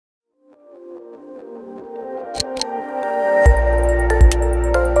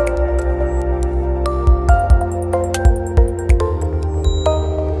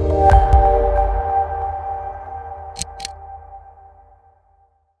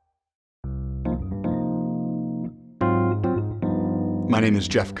My name is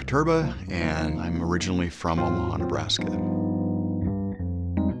Jeff Koterba, and I'm originally from Omaha, Nebraska.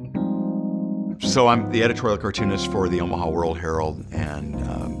 So I'm the editorial cartoonist for the Omaha World Herald, and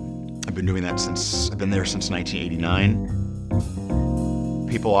I've been doing that I've been there since 1989.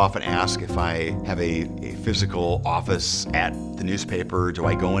 People often ask if I have a physical office at the newspaper. Do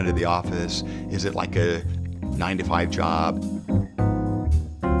I go into the office? Is it like a 9-to-5 job?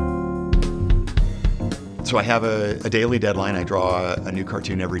 So I have a daily deadline. I draw a new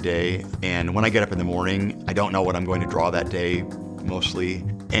cartoon every day, and when I get up in the morning, I don't know what I'm going to draw that day, mostly.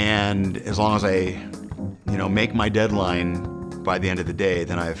 And as long as I, make my deadline by the end of the day,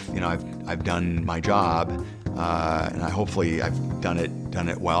 then I've done my job, and hopefully I've done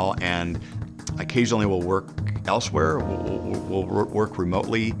it well. And occasionally we'll work elsewhere. We'll work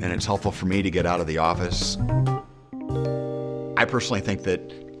remotely, and it's helpful for me to get out of the office. I personally think that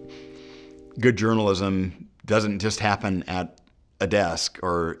good journalism doesn't just happen at a desk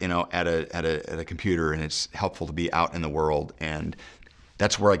or at a computer, and it's helpful to be out in the world. And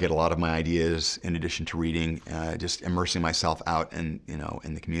that's where I get a lot of my ideas, in addition to reading, just immersing myself out in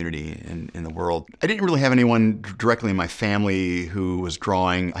the community and in the world. I didn't really have anyone directly in my family who was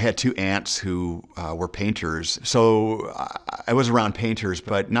drawing. I had two aunts who were painters, so I was around painters,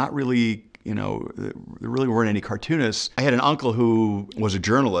 but not really. There really weren't any cartoonists. I had an uncle who was a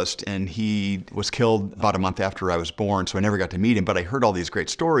journalist, and he was killed about a month after I was born, so I never got to meet him, but I heard all these great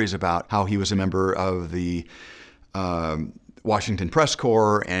stories about how he was a member of the Washington Press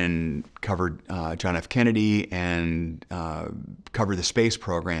Corps and covered John F. Kennedy and covered the space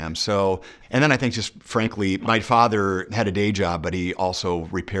program. And then I think just frankly, my father had a day job, but he also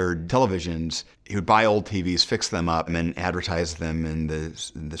repaired televisions. He would buy old TVs, fix them up, and then advertise them in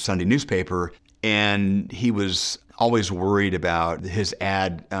the Sunday newspaper. And he was always worried about his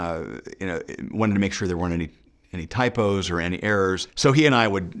ad, wanted to make sure there weren't any typos or any errors. So he and I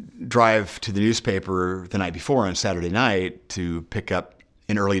would drive to the newspaper the night before on Saturday night to pick up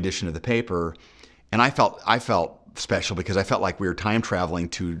an early edition of the paper. And I felt special because I felt like we were time traveling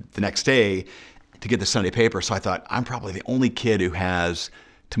to the next day to get the Sunday paper. So I thought, I'm probably the only kid who has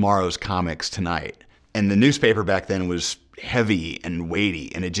tomorrow's comics tonight. And the newspaper back then was heavy and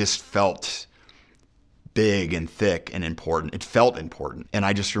weighty, and it just felt big and thick and important. It felt important. And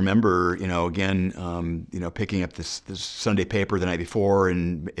I just remember, picking up this Sunday paper the night before,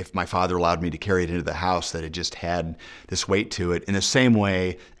 and if my father allowed me to carry it into the house, that it just had this weight to it. In the same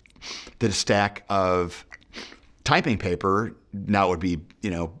way that a stack of typing paper, now it would be,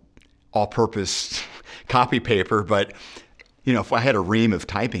 all-purpose copy paper, but if I had a ream of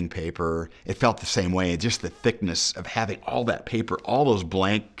typing paper, it felt the same way. Just the thickness of having all that paper, all those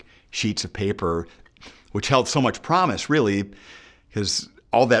blank sheets of paper, which held so much promise, really, because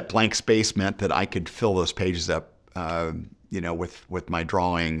all that blank space meant that I could fill those pages up, with my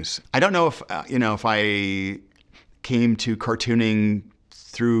drawings. I don't know if I came to cartooning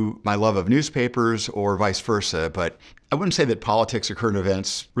through my love of newspapers or vice versa, but I wouldn't say that politics or current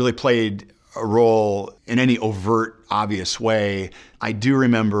events really played a role in any overt, obvious way. I do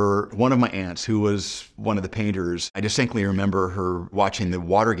remember one of my aunts, who was one of the painters. I distinctly remember her watching the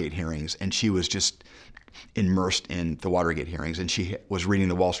Watergate hearings, and she was just immersed in the Watergate hearings, and she was reading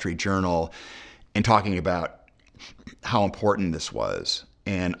the Wall Street Journal and talking about how important this was.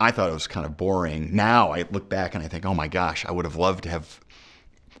 And I thought it was kind of boring. Now I look back and I think, oh my gosh, I would have loved to have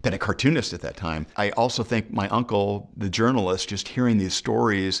been a cartoonist at that time. I also think my uncle, the journalist, just hearing these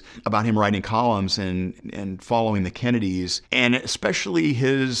stories about him writing columns and following the Kennedys, and especially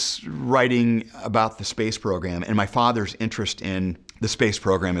his writing about the space program, and my father's interest in the space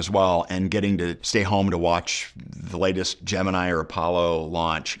program as well, and getting to stay home to watch the latest Gemini or Apollo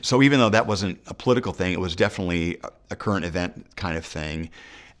launch. So even though that wasn't a political thing, it was definitely a current event kind of thing,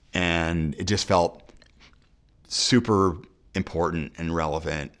 and it just felt super important and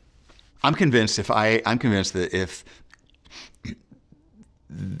relevant. I'm convinced that if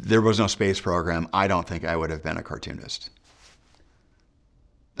there was no space program, I don't think I would have been a cartoonist.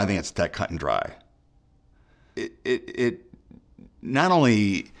 I think it's that cut and dry. It not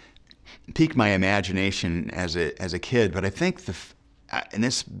only piqued my imagination as a kid, but I think and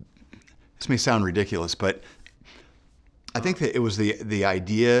this may sound ridiculous, but I think that it was the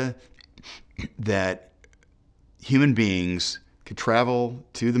idea that human beings could travel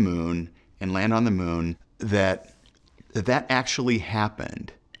to the moon and land on the moon, that actually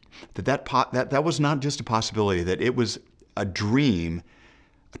happened, that was not just a possibility, that it was a dream,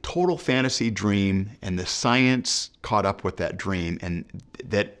 a total fantasy dream, and the science caught up with that dream, and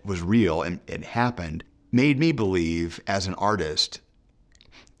that was real and it happened, made me believe as an artist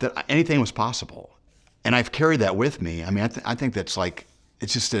that anything was possible. And I've carried that with me. I mean, I think that's like,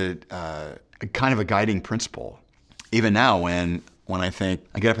 it's just a kind of a guiding principle. Even now when I think,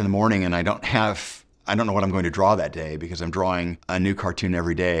 I get up in the morning and I don't know what I'm going to draw that day because I'm drawing a new cartoon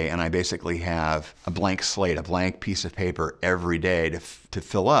every day, and I basically have a blank slate, a blank piece of paper every day to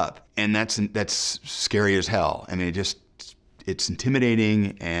fill up. And that's scary as hell. I mean, it's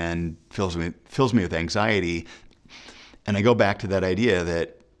intimidating and fills me with anxiety. And I go back to that idea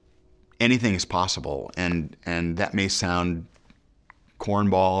that anything is possible, and that may sound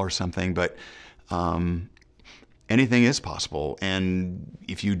cornball or something, but anything is possible. And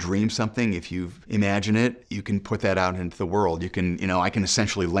if you dream something, if you imagine it, you can put that out into the world. I can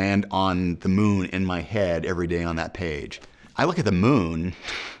essentially land on the moon in my head every day on that page. I look at the moon,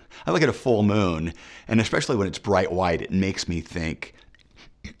 I look at a full moon, and especially when it's bright white, it makes me think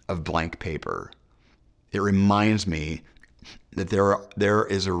of blank paper. It reminds me that there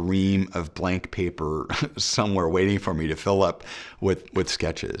is a ream of blank paper somewhere waiting for me to fill up with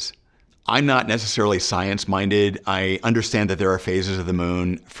sketches. I'm not necessarily science-minded. I understand that there are phases of the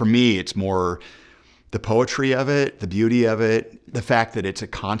moon. For me, it's more the poetry of it, the beauty of it, the fact that it's a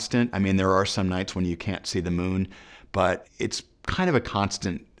constant. I mean, there are some nights when you can't see the moon, but it's kind of a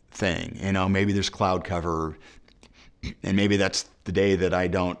constant thing. Maybe there's cloud cover, and maybe that's the day that I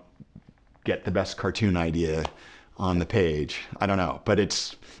don't get the best cartoon idea on the page. I don't know,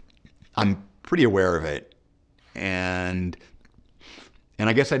 but I'm pretty aware of it. And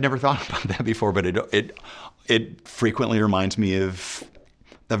I guess I'd never thought about that before, but it frequently reminds me of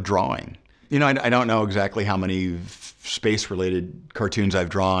drawing. I don't know exactly how many space-related cartoons I've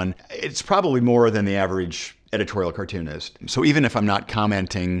drawn. It's probably more than the average editorial cartoonist. So even if I'm not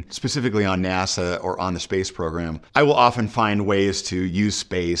commenting specifically on NASA or on the space program, I will often find ways to use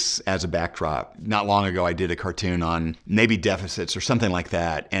space as a backdrop. Not long ago, I did a cartoon on maybe deficits or something like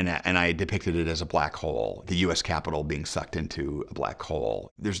that, and I depicted it as a black hole, the U.S. Capitol being sucked into a black hole.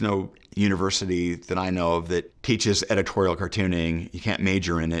 There's no university that I know of that teaches editorial cartooning. You can't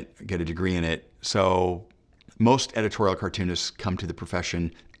major in it, get a degree in it. So most editorial cartoonists come to the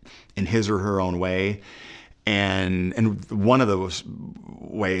profession in his or her own way. And one of those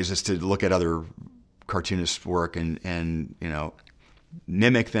ways is to look at other cartoonists' work and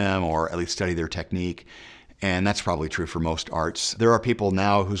mimic them, or at least study their technique. And that's probably true for most arts. There are people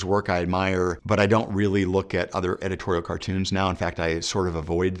now whose work I admire, but I don't really look at other editorial cartoons now. In fact, I sort of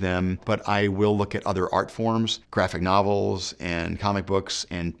avoid them. But I will look at other art forms, graphic novels and comic books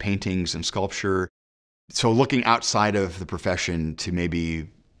and paintings and sculpture. So looking outside of the profession to maybe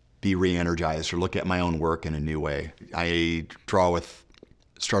be re-energized or look at my own work in a new way. I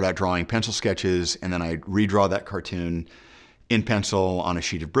start out drawing pencil sketches, and then I redraw that cartoon in pencil on a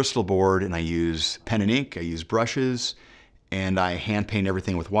sheet of Bristol board, and I use pen and ink, I use brushes, and I hand paint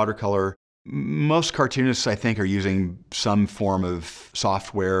everything with watercolor. Most cartoonists, I think, are using some form of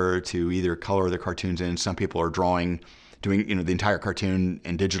software to either color their cartoons in. Some people are doing the entire cartoon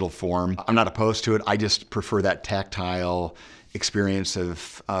in digital form. I'm not opposed to it. I just prefer that tactile experience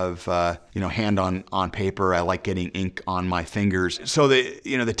of hand on paper. I like getting ink on my fingers. So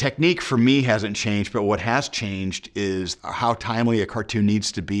the technique for me hasn't changed, but what has changed is how timely a cartoon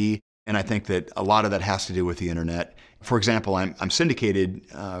needs to be. And I think that a lot of that has to do with the internet. For example, I'm syndicated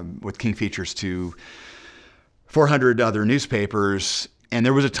with King Features to 400 other newspapers, and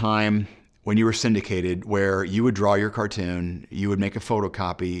there was a time when you were syndicated where you would draw your cartoon, you would make a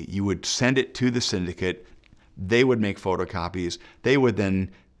photocopy, you would send it to the syndicate. They would make photocopies. They would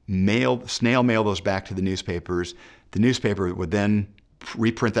then snail mail those back to the newspapers. The newspaper would then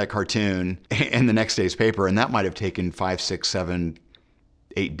reprint that cartoon in the next day's paper, and that might have taken 5, 6, 7,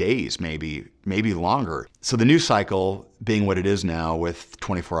 8 days, maybe longer. So the news cycle being what it is now with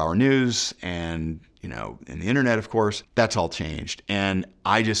 24-hour news and, and the internet, of course, that's all changed. And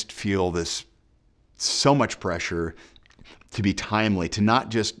I just feel so much pressure to be timely, to not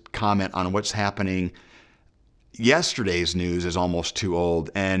just comment on what's happening. Yesterday's news is almost too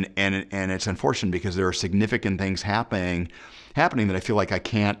old, and it's unfortunate because there are significant things happening that I feel like I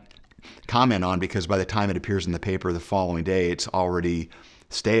can't comment on because by the time it appears in the paper the following day, it's already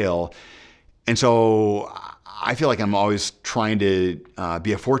stale. And so I feel like I'm always trying to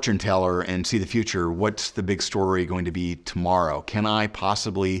be a fortune teller and see the future. What's the big story going to be tomorrow? Can I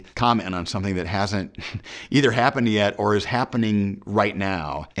possibly comment on something that hasn't either happened yet or is happening right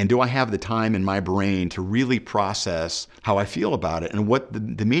now? And do I have the time in my brain to really process how I feel about it and what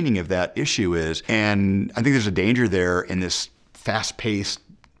the meaning of that issue is? And I think there's a danger there in this fast-paced,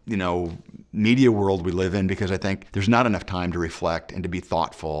 media world we live in, because I think there's not enough time to reflect and to be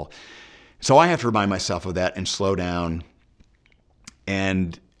thoughtful. So I have to remind myself of that and slow down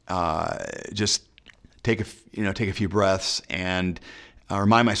and just take a few breaths and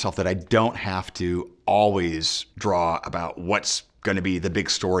remind myself that I don't have to always draw about what's going to be the big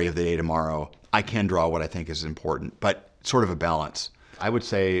story of the day tomorrow. I can draw what I think is important, but sort of a balance. I would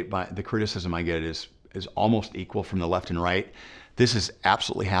say the criticism I get is almost equal from the left and right. This has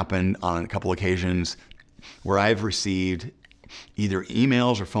absolutely happened on a couple occasions where I've received either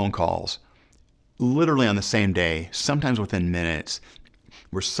emails or phone calls literally on the same day, sometimes within minutes,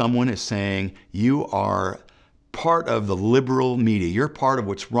 where someone is saying, you are part of the liberal media. You're part of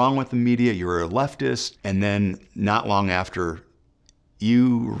what's wrong with the media. You're a leftist. And then not long after,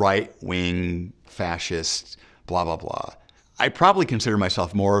 you right-wing fascist, blah, blah, blah. I probably consider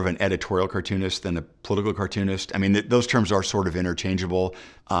myself more of an editorial cartoonist than a political cartoonist. I mean, those terms are sort of interchangeable.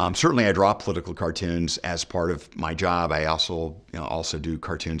 Certainly I draw political cartoons as part of my job. I also do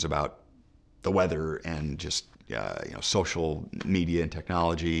cartoons about the weather and just social media and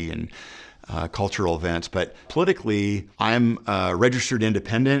technology and cultural events. But politically, I'm a registered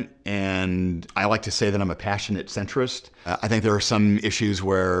independent, and I like to say that I'm a passionate centrist. I think there are some issues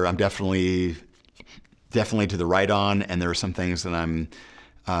where I'm definitely to the right on, and there are some things that I'm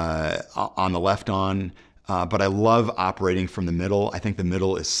on the left on. But I love operating from the middle. I think the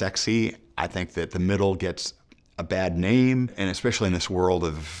middle is sexy. I think that the middle gets a bad name, and especially in this world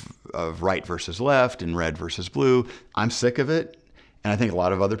of right versus left and red versus blue, I'm sick of it. And I think a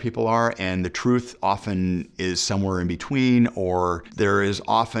lot of other people are, and the truth often is somewhere in between, or there is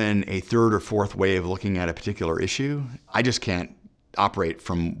often a third or fourth way of looking at a particular issue. I just can't operate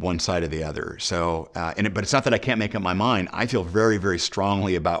from one side or the other. So, but it's not that I can't make up my mind. I feel very, very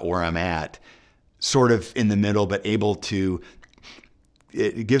strongly about where I'm at, sort of in the middle, but able to,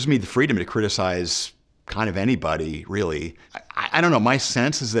 it gives me the freedom to criticize kind of anybody, really. I don't know, my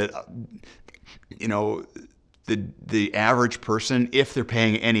sense is that, the average person, if they're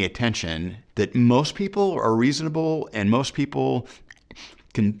paying any attention, that most people are reasonable and most people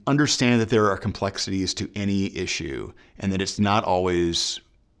can understand that there are complexities to any issue and that it's not always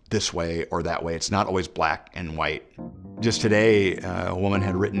this way or that way. It's not always black and white. Just today, a woman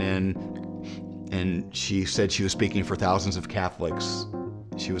had written in and she said she was speaking for thousands of Catholics.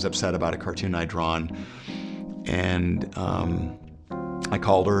 She was upset about a cartoon I'd drawn. And I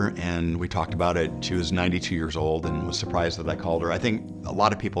called her and we talked about it. She was 92 years old and was surprised that I called her. I think a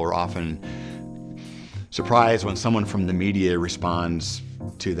lot of people are often surprised when someone from the media responds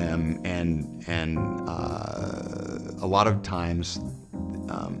to them, and a lot of times,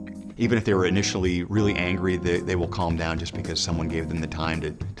 even if they were initially really angry, they will calm down just because someone gave them the time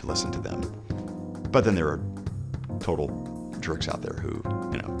to listen to them. But then there are total jerks out there who,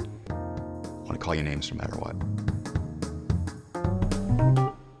 want to call you names no matter what.